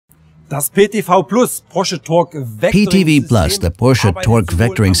Das PTV Plus Porsche Torque Vectoring PTV Plus, the Porsche torque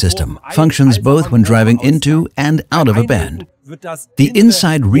vectoring system, functions both when driving into and out of a bend. The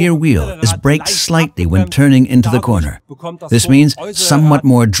inside rear wheel is braked slightly when turning into the corner. This means somewhat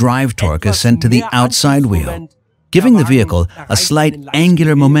more drive torque is sent to the outside wheel, giving the vehicle a slight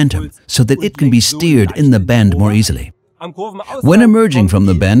angular momentum so that it can be steered in the bend more easily. When emerging from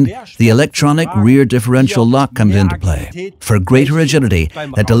the bend, the electronic rear differential lock comes into play for greater agility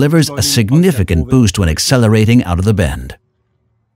that delivers a significant boost when accelerating out of the bend.